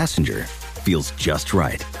every passenger feels just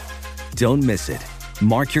right. Don't miss it.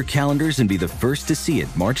 Mark your calendars and be the first to see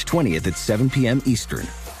it March 20th at 7 p.m. Eastern,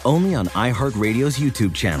 only on iHeartRadio's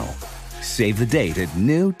YouTube channel. Save the date at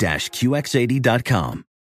new-QX80.com.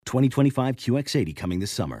 2025 QX80 coming this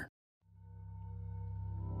summer.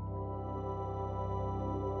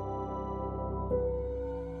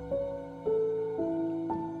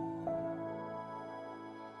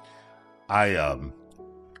 I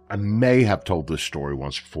may have told this story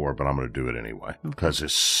once before, but I'm going to do it anyway because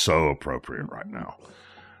it's so appropriate right now.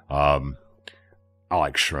 I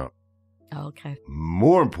like shrimp. Okay.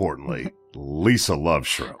 More importantly, Lisa loves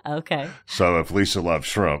shrimp. Okay. So if Lisa loves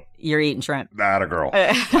shrimp, you're eating shrimp. Atta girl.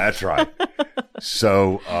 That's right.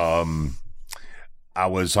 So I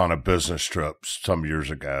was on a business trip some years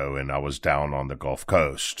ago, and I was down on the Gulf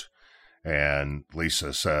Coast. And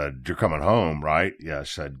Lisa said, "You're coming home, right?" Yeah. I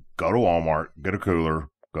said, "Go to Walmart, get a cooler,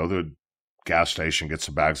 go to the gas station, get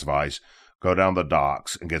some bags of ice, go down the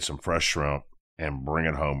docks and get some fresh shrimp and bring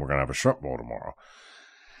it home. We're going to have a shrimp boil tomorrow."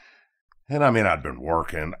 And I mean, I'd been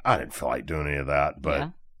working. I didn't feel like doing any of that,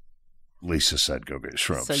 but Lisa said, "Go get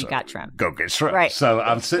shrimp." So you got shrimp. Go get shrimp. Right. So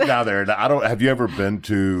I'm sitting down there, and have you ever been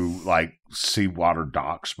to like seawater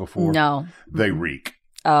docks before? No. They reek.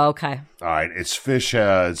 Oh, okay. All right. It's fish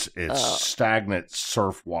heads. It's stagnant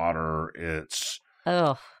surf water. It's,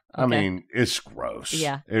 okay. I mean, it's gross.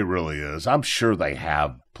 Yeah. It really is. I'm sure they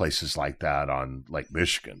have places like that on Lake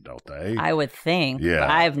Michigan, don't they? I would think. Yeah.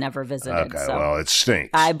 But I've never visited. Okay. So Well, it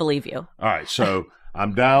stinks. I believe you. All right. So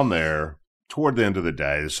I'm down there toward the end of the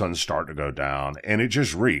day. The sun's starting to go down, and it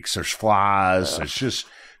just reeks. There's flies. It's just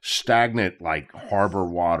stagnant, like harbor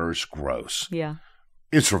water. It's gross. Yeah.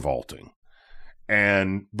 It's revolting.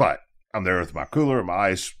 But I'm there with my cooler and my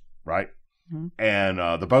ice, right? Mm-hmm.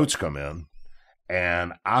 And the boats come in,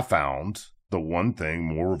 and I found the one thing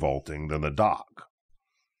more revolting than the dock: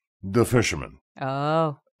 the fishermen.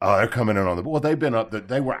 Oh, they're coming in on the. Well, they've been up.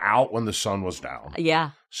 They were out when the sun was down. Yeah.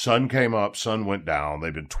 Sun came up, sun went down.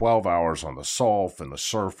 They've been 12 hours on the sulf and the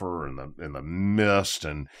surfer and the mist,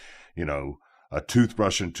 and a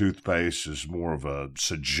toothbrush and toothpaste is more of a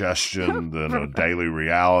suggestion than a daily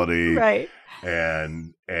reality. Right.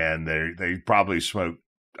 And they probably smoked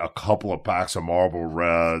a couple of packs of Marlboro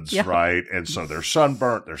Reds, right? And so they're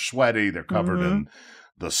sunburnt, they're sweaty, they're covered in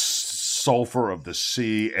the sulfur of the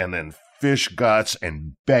sea, and then fish guts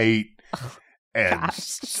and bait. And gosh,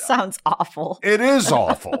 sounds awful. It is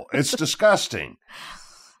awful. It's disgusting.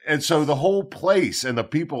 And so the whole place and the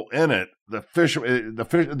people in it, the fish,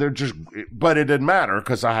 they're just, but it didn't matter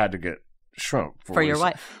because I had to get shrimp for your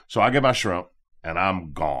wife. So I get my shrimp and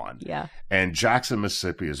I'm gone. Yeah. And Jackson,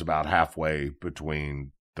 Mississippi is about halfway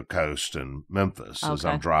between the coast and Memphis as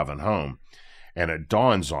I'm driving home. And it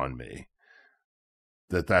dawns on me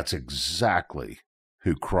that that's exactly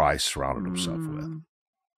who Christ surrounded himself with.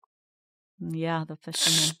 Yeah, the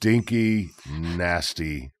fishermen. Stinky,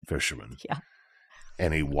 nasty fishermen. Yeah.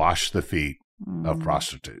 And he washed the feet of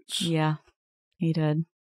prostitutes. Yeah, he did.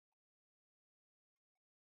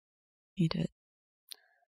 He did.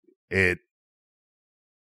 It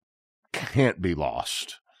can't be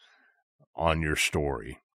lost on your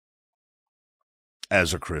story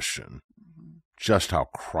as a Christian just how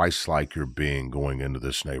Christ-like you're being going into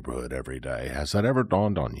this neighborhood every day. Has that ever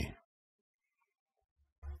dawned on you?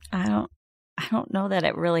 I don't know that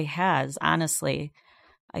it really has, honestly.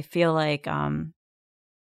 I feel like I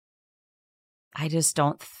just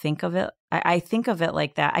don't think of it. I think of it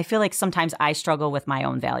like that. I feel like sometimes I struggle with my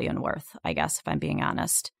own value and worth, I guess, if I'm being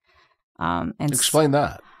honest. And explain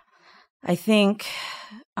that. I think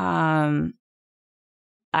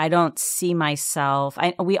I don't see myself.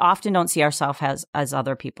 We often don't see ourselves as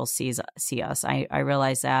other people see us. I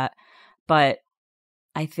realize that, but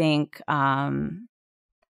I think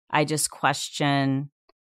I just question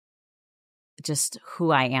just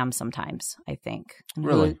who I am sometimes. I think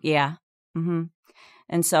really, yeah. Mm-hmm.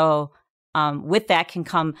 And so with that can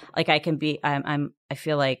come like I can be. I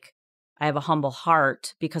feel like I have a humble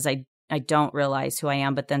heart because I don't realize who I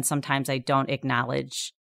am, but then sometimes I don't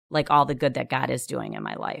acknowledge like all the good that God is doing in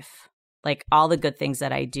my life. Like all the good things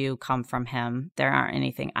that I do come from him. There aren't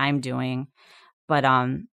anything I'm doing, but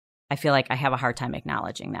I feel like I have a hard time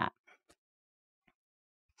acknowledging that.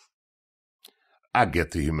 I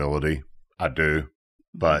get the humility. I do,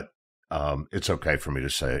 but it's okay for me to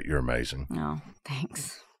say it. You're amazing. Oh,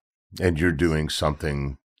 thanks. And you're doing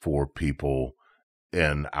something for people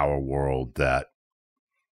in our world that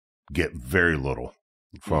get very little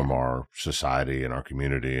from our society and our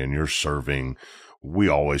community. And you're serving. We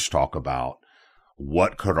always talk about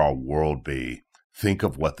what could our world be? Think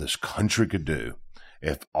of what this country could do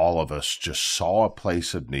if all of us just saw a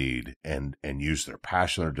place of need and use their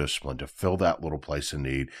passion or discipline to fill that little place of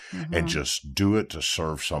need and just do it to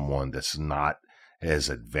serve someone that's not as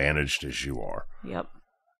advantaged as you are. Yep.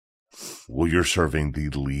 Well, you're serving the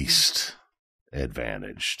least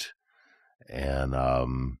advantaged and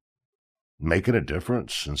making a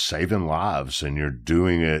difference and saving lives. And you're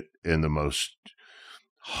doing it in the most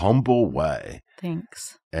humble way.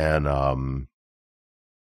 Thanks. And I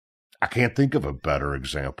can't think of a better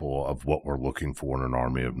example of what we're looking for in an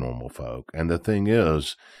army of normal folk. And the thing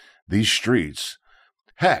is, these streets,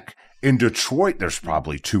 heck, in Detroit, there's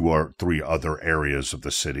probably 2 or 3 other areas of the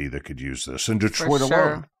city that could use this. In Detroit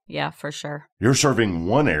alone. Yeah, for sure. You're serving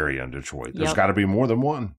one area in Detroit. There's got to be more than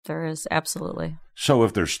one. There is, absolutely. So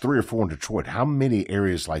if there's 3 or 4 in Detroit, how many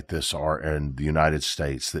areas like this are in the United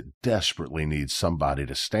States that desperately need somebody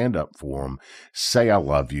to stand up for them, say, I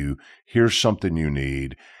love you, here's something you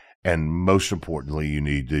need, and most importantly, you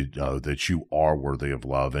need to know that you are worthy of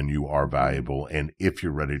love and you are valuable, and if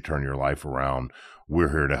you're ready to turn your life around, we're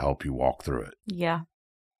here to help you walk through it. Yeah.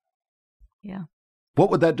 Yeah.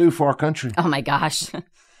 What would that do for our country? Oh, my gosh.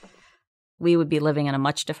 We would be living in a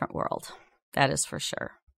much different world. That is for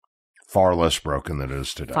sure. Far less broken than it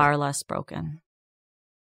is today. Far less broken.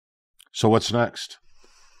 So what's next?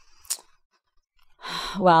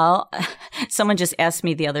 Well, someone just asked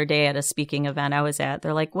me the other day at a speaking event I was at.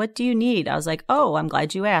 They're like, what do you need? I was like, oh, I'm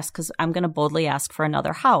glad you asked because I'm going to boldly ask for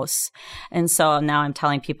another house. And so now I'm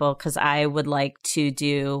telling people because I would like to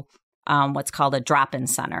do what's called a drop-in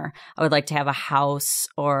center. I would like to have a house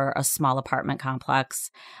or a small apartment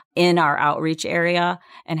complex in our outreach area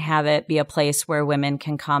and have it be a place where women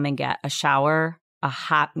can come and get a shower, a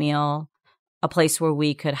hot meal, a place where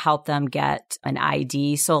we could help them get an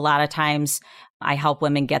ID. So a lot of times I help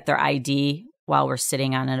women get their ID while we're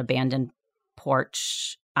sitting on an abandoned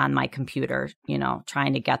porch on my computer,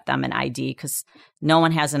 trying to get them an ID because no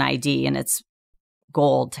one has an ID and it's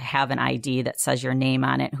gold to have an ID that says your name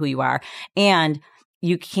on it, who you are. And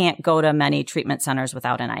you can't go to many treatment centers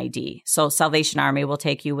without an ID. So Salvation Army will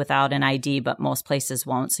take you without an ID, but most places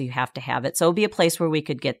won't. So you have to have it. So it'll be a place where we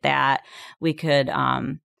could get that. We could,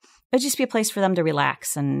 it'd just be a place for them to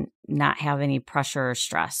relax and not have any pressure or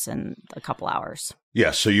stress in a couple hours.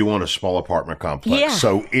 Yeah. So you want a small apartment complex. Yeah.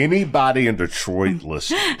 So anybody in Detroit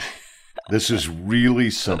listening, this is really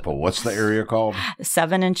simple. What's the area called?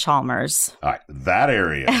 7 in Chalmers. All right. That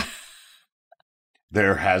area,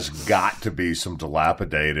 there has got to be some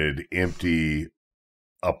dilapidated, empty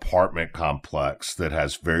apartment complex that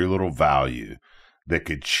has very little value that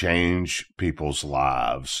could change people's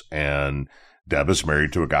lives. And Deb is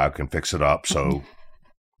married to a guy who can fix it up. So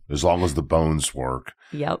as long as the bones work,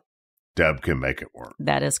 yep, Deb can make it work.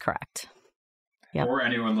 That is correct. Yep. Or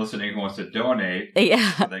anyone listening who wants to donate,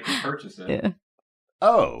 yeah, so they can purchase it. Yeah.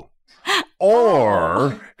 Oh.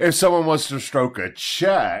 Or if someone wants to stroke a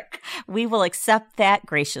check, we will accept that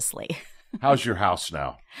graciously. How's your house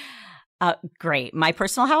now? Great. My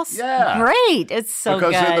personal house? Yeah. Great. It's so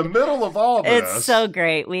because good. In the middle of all this. It's so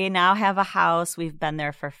great. We now have a house. We've been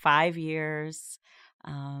there for 5 years.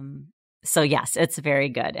 So yes, it's very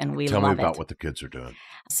good, and we Tell love it. me about what the kids are doing.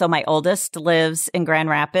 So my oldest lives in Grand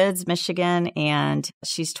Rapids, Michigan, and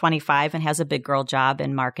she's 25 and has a big girl job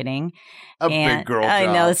in marketing. Big girl job. I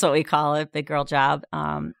know, that's what we call it, big girl job.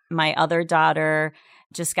 My other daughter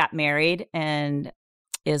just got married and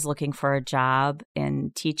is looking for a job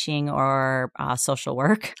in teaching or social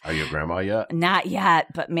work. Are you a grandma yet? Not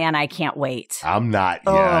yet, but man, I can't wait. I'm not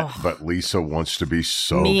yet, but Lisa wants to be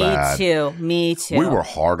so bad. Me too. We were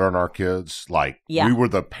hard on our kids. Like, Yeah. we were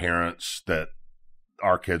the parents that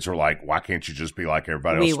our kids are like, why can't you just be like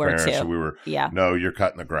everybody else's parents? Too. And we were, yeah. no, you're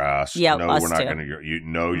cutting the grass. Yeah, no, us we're not too. going to,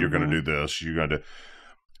 you're going to do this. You're going to.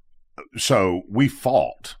 So we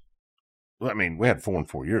fought. I mean, we had 4 and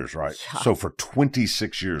 4 years, right? Yeah. So for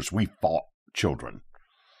 26 years, we fought children.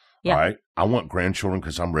 Yeah. Right? I want grandchildren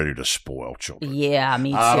because I'm ready to spoil children. Yeah,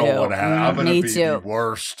 me too. I don't want to have. I'm going to be too. the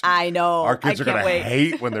worst. I know. Our kids are going to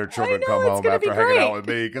hate when their children come home after hanging out with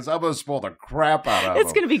me because I'm going to spoil the crap out of them.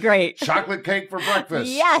 It's going to be great. Chocolate cake for breakfast.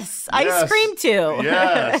 Yes. Ice cream too.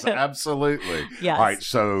 Yes, absolutely. Yes. All right.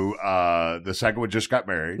 So the second one just got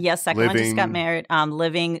married. Yes, second one just got married.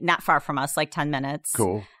 Living not far from us, like 10 minutes.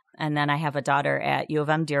 Cool. And then I have a daughter at U of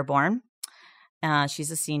M Dearborn.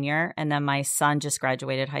 She's a senior. And then my son just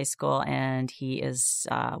graduated high school, and he is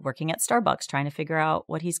working at Starbucks trying to figure out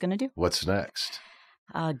what he's going to do. What's next?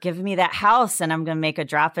 Give me that house, and I'm going to make a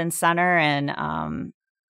drop-in center and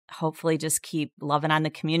hopefully just keep loving on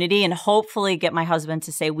the community and hopefully get my husband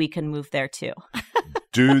to say we can move there too.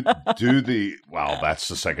 Wow, that's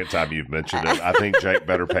the second time you've mentioned it. I think Jake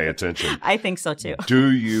better pay attention. I think so too.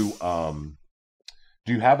 Do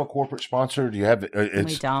you have a corporate sponsor? Do you have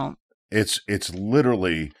We don't. It's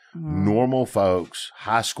literally normal folks,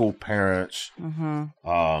 high school parents,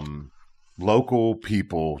 local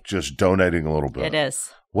people just donating a little bit. It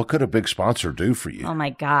is. What could a big sponsor do for you? Oh my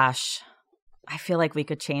gosh. I feel like we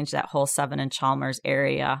could change that whole 7 and Chalmers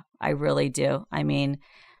area. I really do. I mean,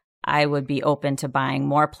 I would be open to buying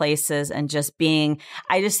more places and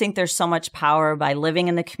I just think there's so much power by living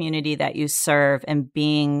in the community that you serve and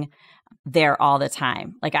being there all the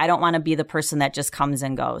time. Like, I don't want to be the person that just comes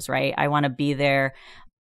and goes, right? I want to be there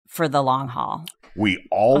for the long haul. We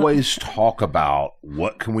always talk about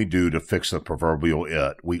what can we do to fix the proverbial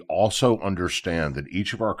it. We also understand that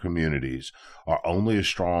each of our communities are only as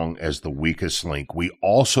strong as the weakest link. We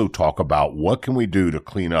also talk about what can we do to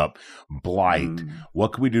clean up blight?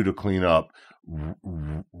 What can we do to clean up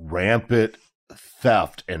rampant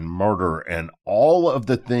theft and murder and all of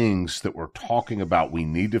the things that we're talking about we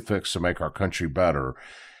need to fix to make our country better.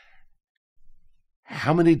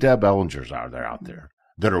 How many Deb Ellingers are there out there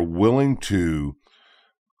that are willing to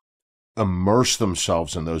immerse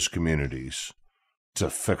themselves in those communities to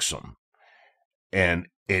fix them? And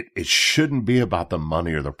it shouldn't be about the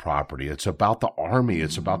money or the property. It's about the army.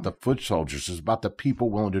 It's about the foot soldiers. It's about the people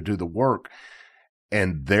willing to do the work.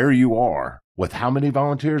 And there you are. With how many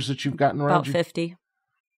volunteers that you've gotten around you? About 50.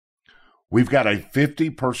 We've got a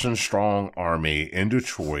 50-person strong army in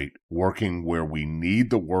Detroit working where we need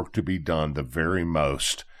the work to be done the very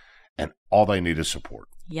most, and all they need is support.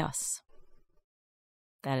 Yes.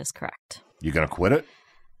 That is correct. You going to quit it?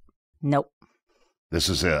 Nope. This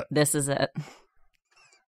is it. This is it.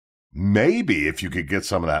 Maybe if you could get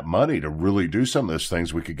some of that money to really do some of those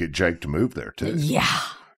things, we could get Jake to move there too. Yeah.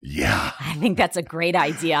 Yeah. I think that's a great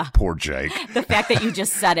idea. Poor Jake. The fact that you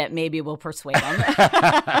just said it maybe will persuade him.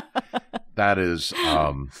 That is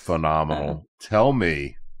phenomenal. Tell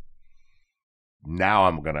me, now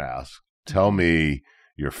I'm going to ask, tell me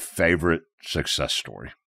your favorite success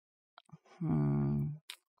story.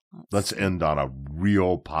 Let's end on a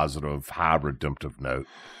real positive, high redemptive note.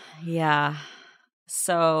 Yeah.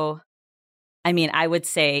 So, I mean, I would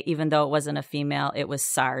say, even though it wasn't a female, it was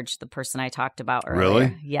Sarge, the person I talked about earlier.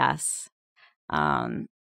 Really? Yes. And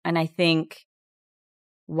I think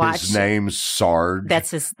his name's Sarge.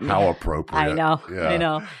 That's his. How appropriate. I know. Yeah. I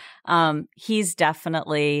know. He's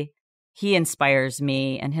definitely, he inspires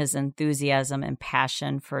me, and his enthusiasm and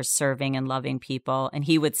passion for serving and loving people. And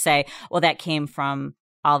he would say, well, that came from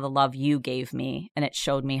all the love you gave me, and it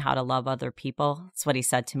showed me how to love other people. That's what he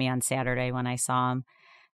said to me on Saturday when I saw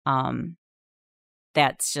him.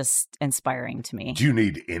 That's just inspiring to me. Do you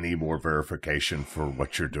need any more verification for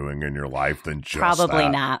what you're doing in your life than just Probably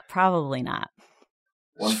that? not. Probably not.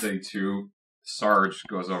 One thing, too, Sarge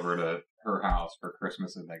goes over to her house for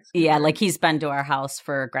Christmas and Thanksgiving. Yeah, like he's been to our house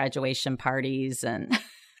for graduation parties, and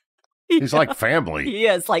he's like family. He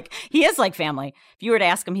is like family. If you were to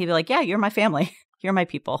ask him, he'd be like, yeah, you're my family. You're my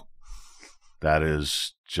people. That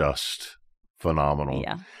is just phenomenal.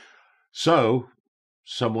 Yeah. So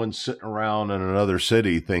someone's sitting around in another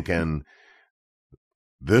city thinking,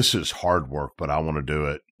 this is hard work, but I want to do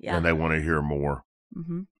it, and they want to hear more,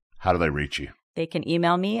 how do they reach you? They can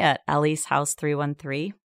email me at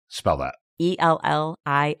ellishouse313. Spell that.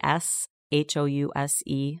 ELLISHOUSE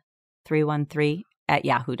 313 at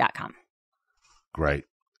yahoo.com. Great.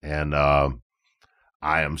 And I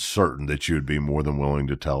am certain that you would be more than willing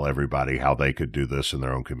to tell everybody how they could do this in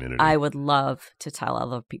their own community. I would love to tell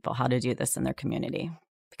other people how to do this in their community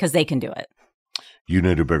because they can do it. You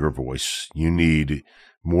need a bigger voice.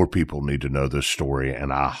 More people need to know this story,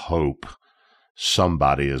 and I hope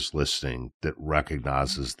somebody is listening that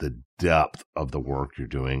recognizes the depth of the work you're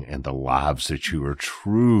doing and the lives that you are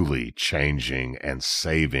truly changing and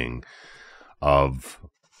saving of,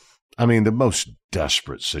 the most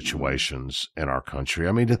desperate situations in our country.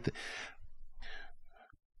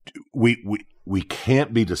 We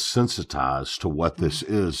can't be desensitized to what this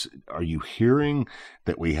is. Are you hearing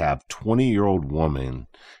that we have 20-year-old women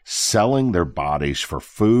selling their bodies for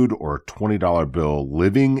food or a $20 bill,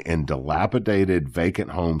 living in dilapidated,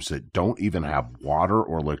 vacant homes that don't even have water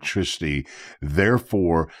or electricity?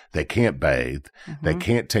 Therefore, they can't bathe. They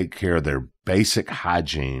can't take care of their basic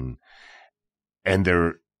hygiene.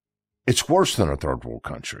 And it's worse than a third world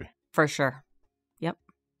country. For sure. Yep.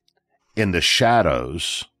 In the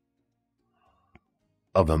shadows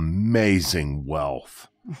of amazing wealth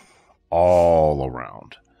all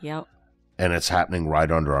around. Yep. And it's happening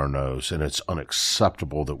right under our nose, and it's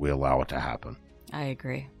unacceptable that we allow it to happen. I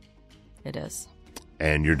agree. It is.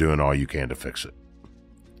 And you're doing all you can to fix it.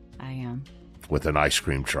 I am. With an ice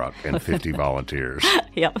cream truck and 50 volunteers.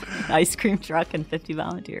 Yep. Ice cream truck and 50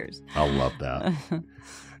 volunteers. I love that.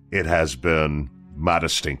 It has been my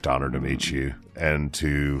distinct honor to meet you and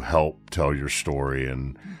to help tell your story.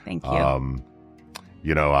 And thank you.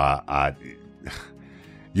 You're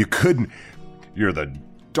the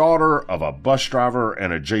daughter of a bus driver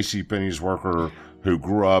and a JCPenney's worker who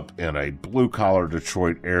grew up in a blue-collar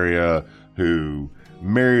Detroit area, who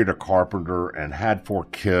married a carpenter and had 4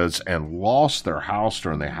 kids and lost their house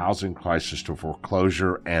during the housing crisis to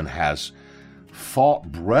foreclosure and has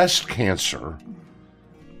fought breast cancer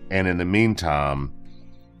and in the meantime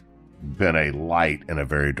been a light in a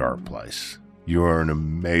very dark place. You are an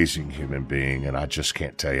amazing human being, and I just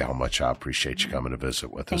can't tell you how much I appreciate you coming to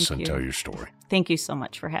visit with us and tell your story. Thank you so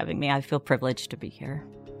much for having me. I feel privileged to be here.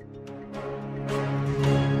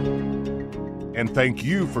 And thank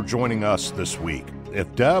you for joining us this week.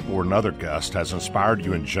 If Deb or another guest has inspired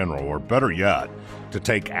you in general, or better yet, to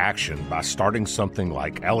take action by starting something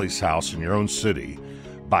like Ellie's House in your own city,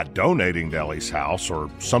 by donating to Ellie's House or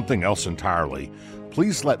something else entirely,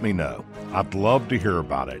 please let me know. I'd love to hear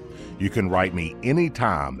about it. You can write me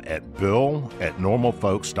anytime at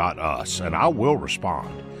bill@normalfolks.us, and I will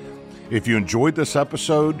respond. If you enjoyed this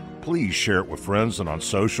episode, please share it with friends and on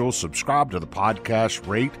social. Subscribe to the podcast,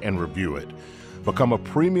 rate, and review it. Become a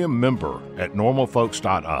premium member at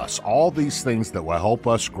normalfolks.us. All these things that will help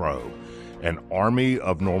us grow an army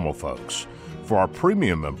of normal folks. For our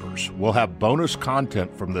premium members, we'll have bonus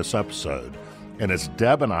content from this episode. And it's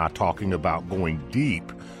Deb and I talking about going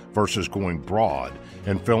deep versus going broad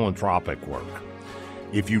in philanthropic work.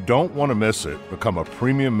 If you don't want to miss it, become a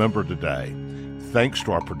premium member today. Thanks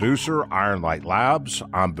to our producer, Iron Light Labs.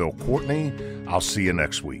 I'm Bill Courtney. I'll see you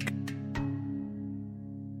next week.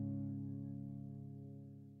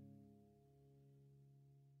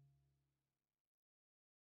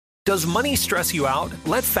 Does money stress you out?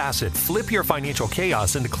 Let Facet flip your financial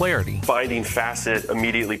chaos into clarity. Finding Facet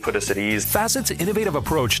immediately put us at ease. Facet's innovative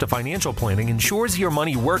approach to financial planning ensures your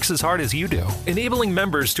money works as hard as you do, enabling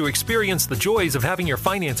members to experience the joys of having your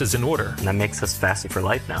finances in order. And that makes us Facet for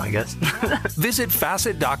life now, I guess. Visit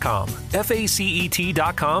Facet.com,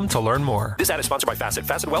 FACET.com to learn more. This ad is sponsored by Facet.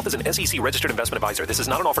 Facet Wealth is an SEC registered investment advisor. This is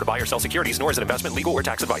not an offer to buy or sell securities, nor is it investment, legal, or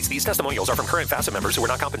tax advice. These testimonials are from current Facet members who are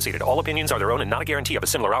not compensated. All opinions are their own and not a guarantee of a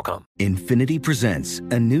similar outcome. Infiniti presents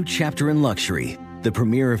a new chapter in luxury, the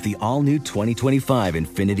premiere of the all-new 2025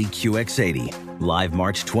 Infiniti QX80, live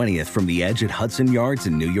March 20th from the Edge at Hudson Yards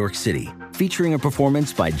in New York City, featuring a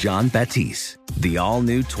performance by John Batiste. The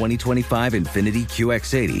all-new 2025 Infiniti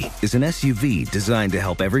QX80 is an SUV designed to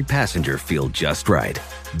help every passenger feel just right.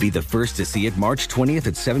 Be the first to see it March 20th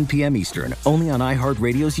at 7 p.m. Eastern, only on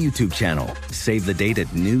iHeartRadio's YouTube channel. Save the date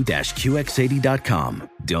at new-QX80.com.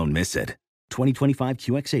 Don't miss it. 2025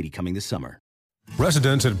 QX80 coming this summer.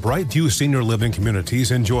 Residents at Brightview Senior Living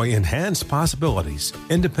Communities enjoy enhanced possibilities,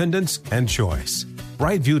 independence, and choice.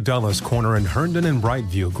 Brightview Dulles Corner in Herndon and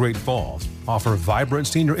Brightview, Great Falls, offer vibrant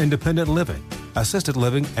senior independent living, assisted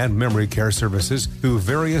living, and memory care services through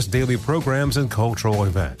various daily programs and cultural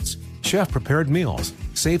events. chef-prepared meals,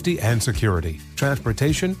 safety and security,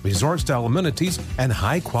 transportation, resort-style amenities, and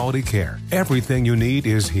high-quality care. Everything you need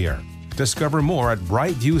is here. Discover more at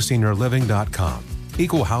brightviewseniorliving.com.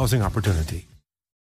 Equal housing opportunity.